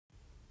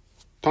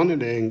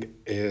Tunneling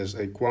is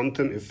a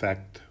quantum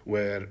effect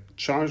where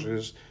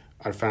charges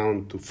are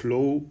found to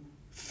flow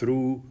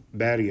through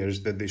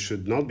barriers that they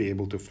should not be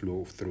able to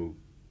flow through.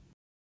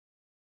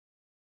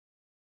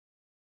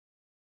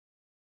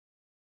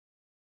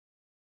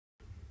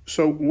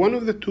 So one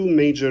of the two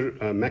major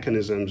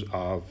mechanisms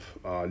of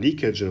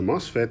leakage in a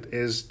MOSFET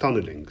is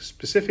tunneling.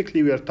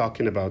 Specifically, we are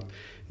talking about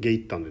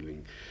gate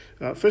tunneling.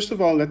 First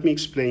of all, let me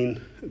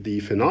explain the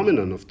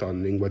phenomenon of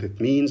tunneling, what it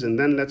means, and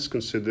then let's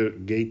consider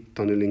gate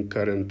tunneling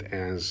current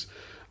as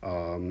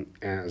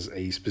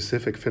a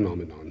specific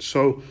phenomenon.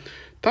 So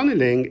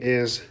tunneling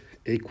is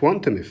a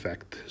quantum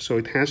effect, so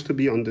it has to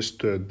be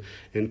understood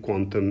in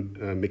quantum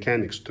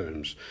mechanics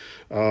terms.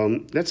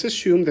 Let's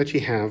assume that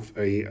you have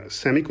a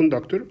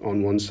semiconductor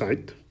on one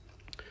side,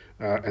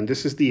 and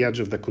this is the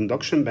edge of the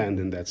conduction band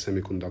in that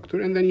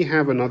semiconductor, and then you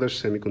have another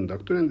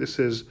semiconductor, and this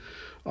is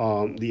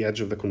the edge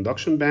of the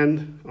conduction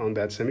band on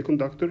that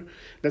semiconductor.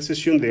 Let's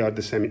assume they are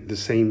the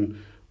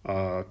same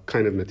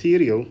kind of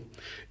material,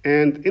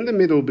 and in the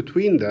middle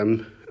between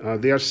them,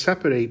 they are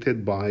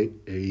separated by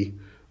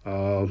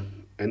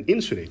an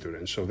insulator,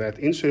 and so that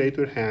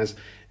insulator has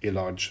a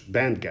large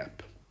band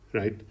gap,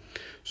 right?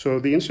 So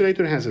the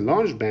insulator has a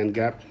large band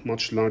gap,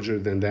 much larger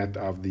than that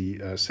of the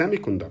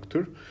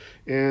semiconductor,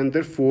 and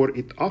therefore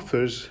it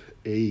offers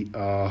a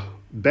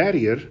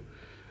barrier,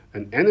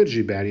 an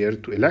energy barrier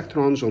to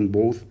electrons on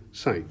both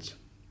sides.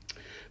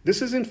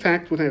 This is in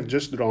fact what I have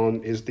just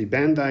drawn is the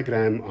band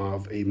diagram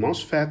of a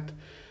MOSFET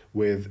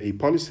with a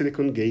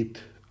polysilicon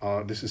gate.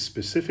 This is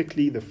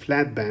specifically the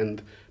flat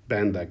band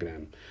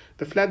diagram.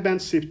 The flat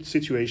band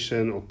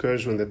situation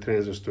occurs when the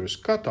transistor is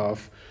cut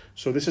off.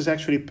 So this is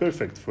actually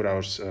perfect for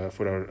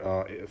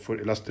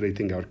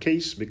illustrating our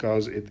case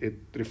because it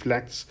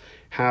reflects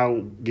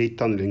how gate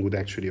tunneling would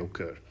actually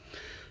occur.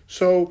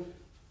 So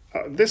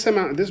this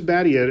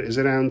barrier is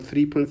around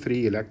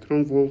 3.3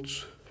 electron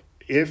volts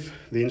if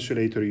the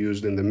insulator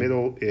used in the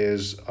middle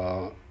is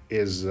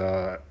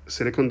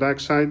silicon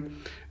dioxide,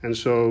 and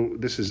so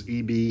this is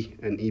EB,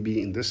 and EB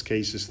in this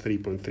case is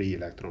 3.3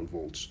 electron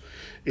volts.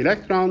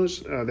 Electrons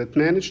that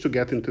manage to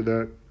get into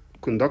the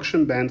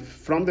conduction band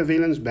from the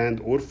valence band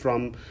or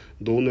from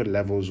donor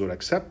levels or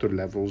acceptor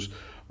levels,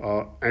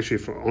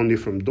 actually only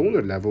from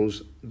donor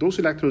levels, those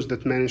electrons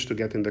that manage to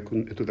get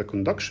into the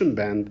conduction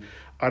band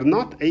are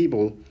not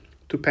able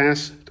to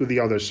pass to the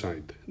other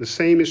side. The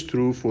same is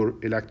true for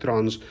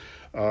electrons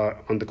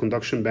on the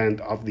conduction band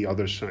of the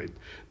other side.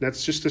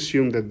 Let's just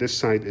assume that this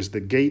side is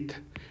the gate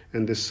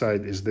and this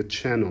side is the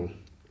channel,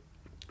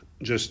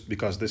 just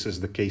because this is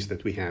the case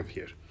that we have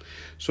here.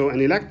 So an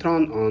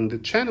electron on the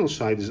channel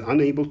side is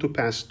unable to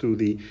pass to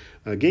the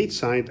gate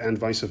side and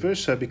vice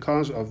versa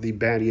because of the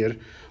barrier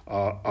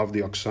of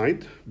the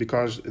oxide,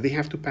 because they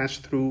have to pass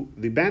through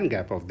the band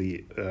gap of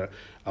the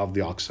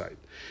oxide.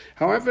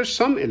 However,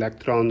 some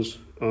electrons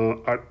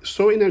are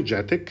so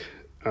energetic,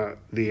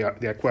 they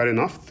acquire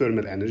enough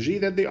thermal energy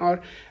that they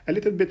are a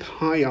little bit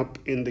high up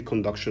in the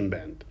conduction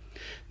band.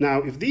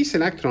 Now, if these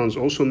electrons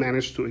also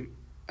manage to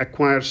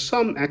acquire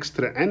some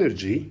extra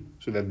energy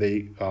so that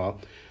they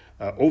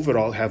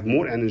overall have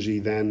more energy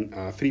than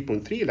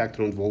 3.3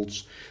 electron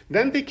volts,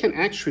 then they can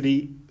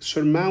actually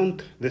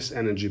surmount this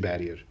energy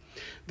barrier.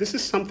 This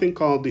is something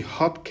called the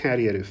hot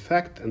carrier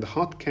effect, and the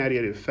hot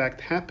carrier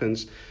effect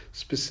happens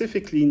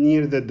specifically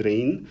near the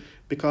drain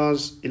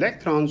because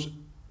electrons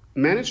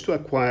manage to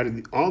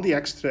acquire all the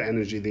extra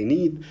energy they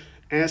need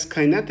as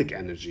kinetic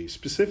energy.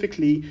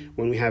 Specifically,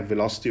 when we have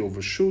velocity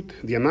overshoot,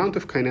 the amount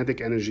of kinetic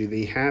energy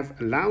they have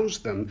allows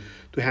them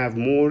to have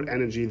more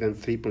energy than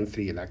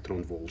 3.3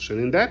 electron volts.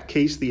 And in that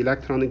case, the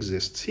electron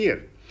exists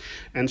here.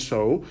 And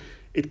so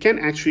it can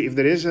actually, if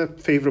there is a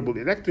favorable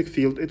electric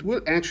field, it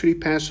will actually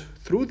pass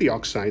through the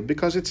oxide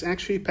because it's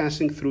actually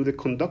passing through the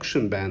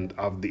conduction band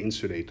of the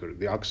insulator,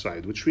 the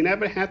oxide, which we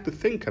never had to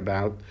think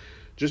about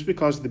just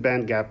because the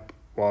band gap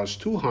was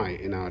too high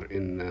in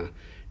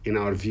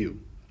our view.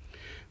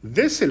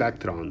 This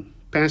electron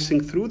passing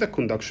through the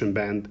conduction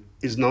band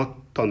is not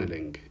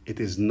tunneling.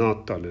 It is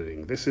not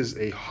tunneling. This is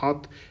a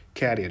hot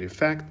carrier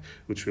effect,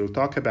 which we'll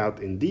talk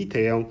about in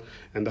detail.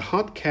 And the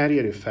hot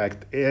carrier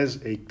effect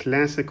is a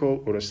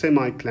classical or a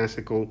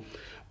semi-classical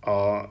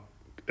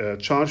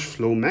charge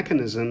flow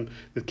mechanism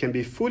that can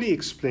be fully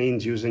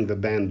explained using the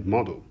band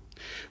model.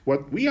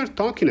 What we are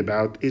talking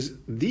about is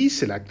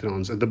these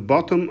electrons at the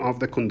bottom of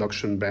the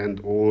conduction band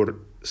or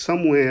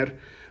somewhere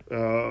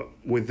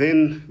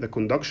within the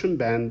conduction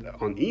band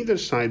on either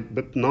side,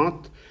 but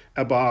not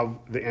above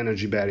the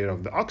energy barrier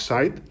of the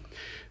oxide.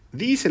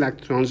 These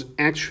electrons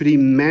actually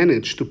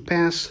manage to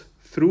pass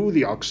through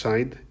the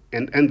oxide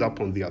and end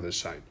up on the other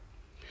side.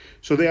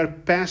 So they are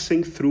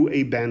passing through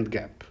a band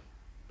gap.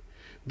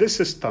 This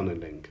is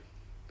tunneling.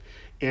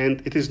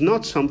 And it is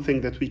not something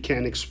that we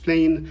can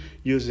explain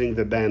using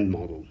the band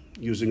model.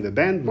 Using the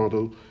band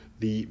model,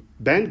 the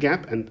band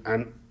gap, and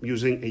I'm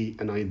using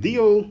an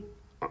ideal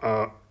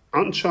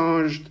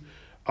uncharged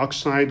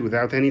oxide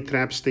without any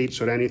trap states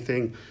or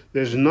anything.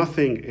 There's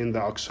nothing in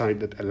the oxide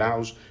that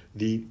allows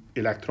the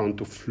electron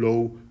to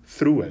flow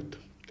through it.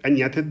 And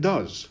yet it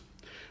does.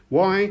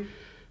 Why?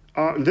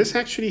 This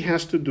actually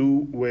has to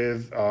do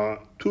with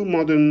two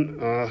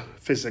modern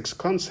physics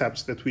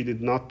concepts that we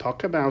did not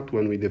talk about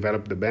when we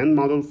developed the band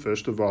model.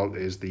 First of all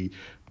is the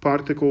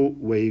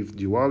particle-wave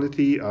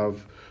duality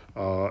of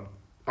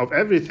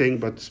everything,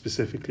 but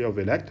specifically of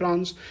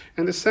electrons.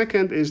 And the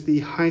second is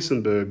the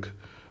Heisenberg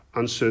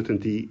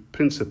uncertainty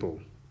principle.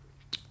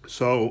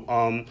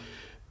 So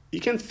you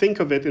can think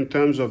of it in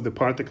terms of the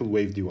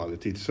particle-wave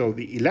duality. So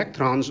the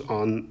electrons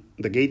on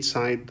the gate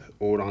side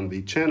or on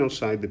the channel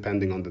side,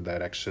 depending on the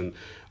direction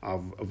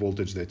of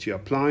voltage that you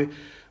apply,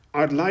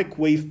 are like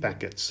wave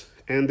packets,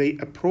 and they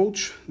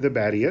approach the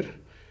barrier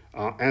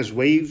as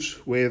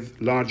waves with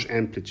large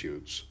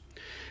amplitudes.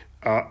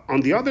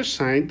 On the other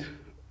side,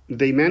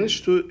 they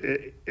manage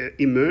to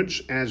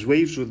emerge as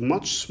waves with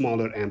much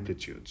smaller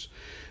amplitudes.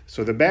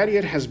 So the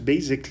barrier has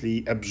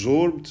basically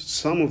absorbed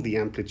some of the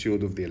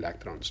amplitude of the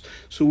electrons.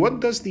 So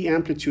what does the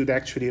amplitude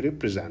actually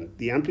represent?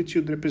 The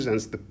amplitude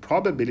represents the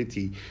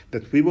probability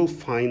that we will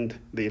find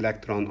the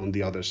electron on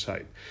the other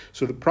side.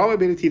 So the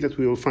probability that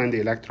we will find the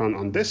electron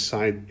on this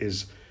side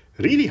is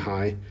really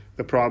high.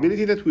 The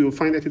probability that we will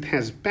find that it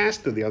has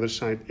passed to the other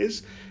side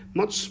is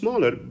much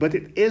smaller, but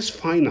it is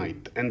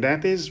finite, and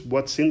that is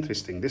what's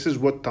interesting. This is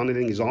what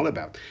tunneling is all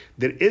about.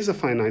 There is a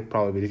finite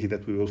probability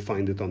that we will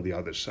find it on the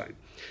other side.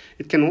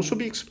 It can also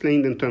be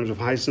explained in terms of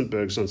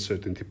Heisenberg's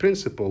uncertainty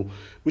principle,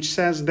 which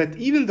says that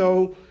even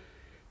though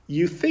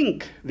you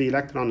think the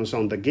electron is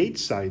on the gate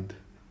side,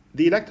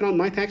 the electron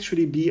might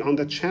actually be on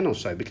the channel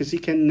side, because you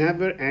can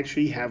never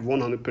actually have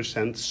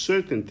 100%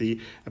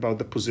 certainty about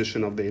the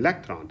position of the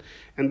electron.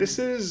 And this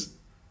is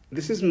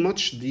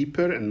much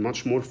deeper and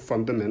much more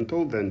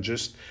fundamental than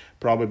just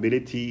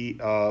probability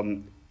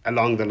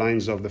along the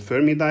lines of the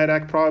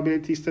Fermi-Dirac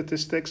probability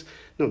statistics.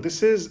 No,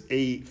 this is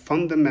a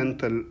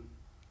fundamental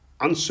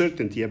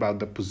uncertainty about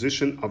the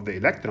position of the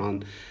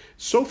electron,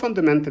 so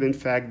fundamental in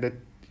fact that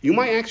you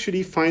might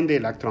actually find the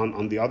electron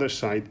on the other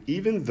side,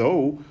 even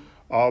though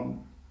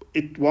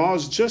it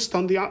was just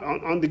on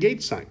the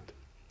gate side.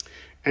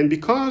 And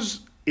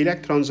because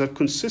electrons are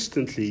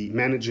consistently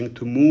managing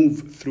to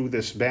move through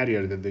this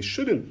barrier that they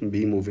shouldn't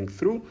be moving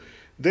through,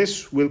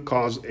 this will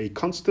cause a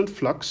constant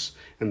flux,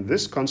 and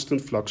this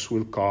constant flux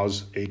will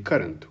cause a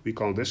current. We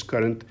call this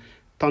current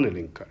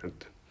tunneling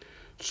current.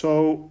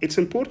 So it's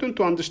important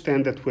to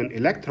understand that when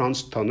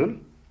electrons tunnel,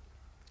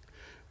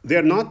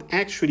 they're not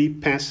actually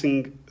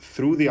passing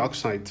through the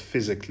oxide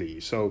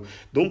physically. So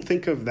don't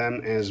think of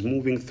them as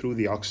moving through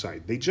the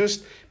oxide. They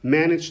just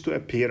manage to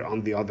appear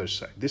on the other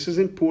side. This is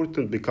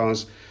important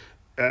because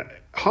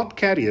hot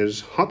carriers,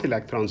 hot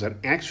electrons, are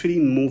actually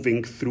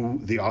moving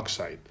through the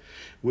oxide,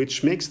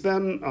 which makes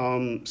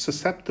them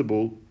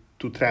susceptible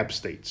to trap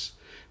states.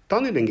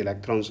 Tunneling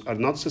electrons are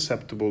not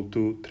susceptible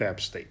to trap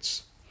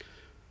states.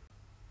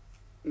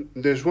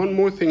 There's one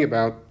more thing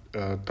about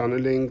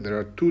tunneling. There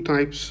are two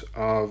types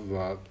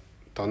of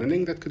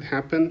tunneling that could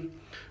happen.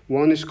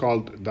 One is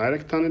called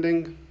direct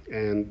tunneling,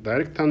 and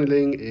direct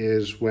tunneling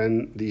is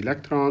when the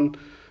electron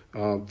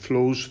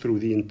flows through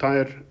the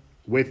entire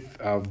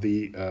width of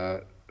the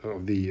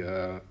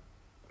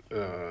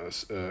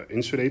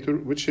insulator,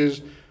 which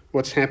is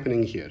what's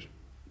happening here.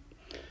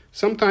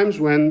 Sometimes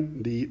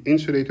when the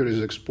insulator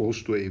is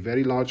exposed to a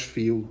very large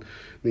field,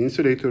 the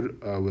insulator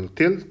will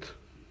tilt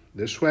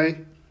this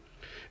way,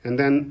 and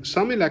then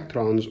some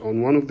electrons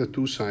on one of the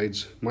two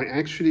sides might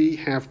actually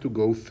have to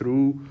go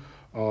through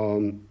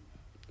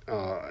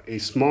a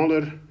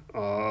smaller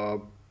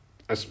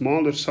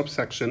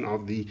subsection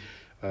of the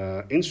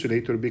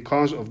insulator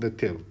because of the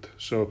tilt.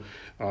 So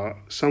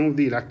some of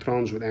the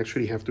electrons would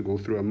actually have to go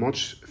through a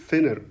much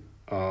thinner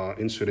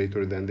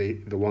insulator than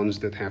the ones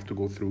that have to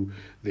go through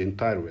the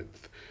entire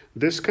width.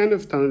 This kind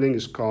of tunneling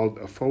is called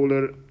a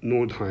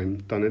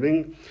Fowler-Nordheim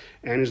tunneling,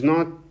 and is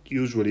not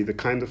usually the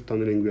kind of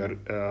tunneling we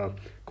are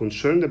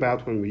concerned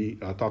about when we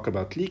talk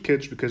about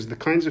leakage, because the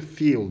kinds of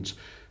fields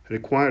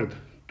required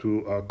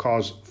to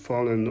cause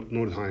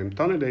Fowler-Nordheim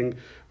tunneling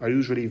are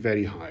usually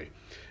very high.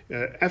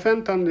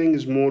 FM tunneling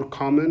is more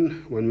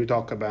common when we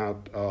talk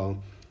about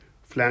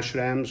flash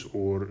RAMs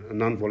or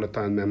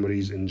non-volatile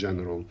memories in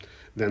general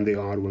than they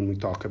are when we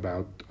talk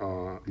about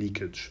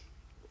leakage.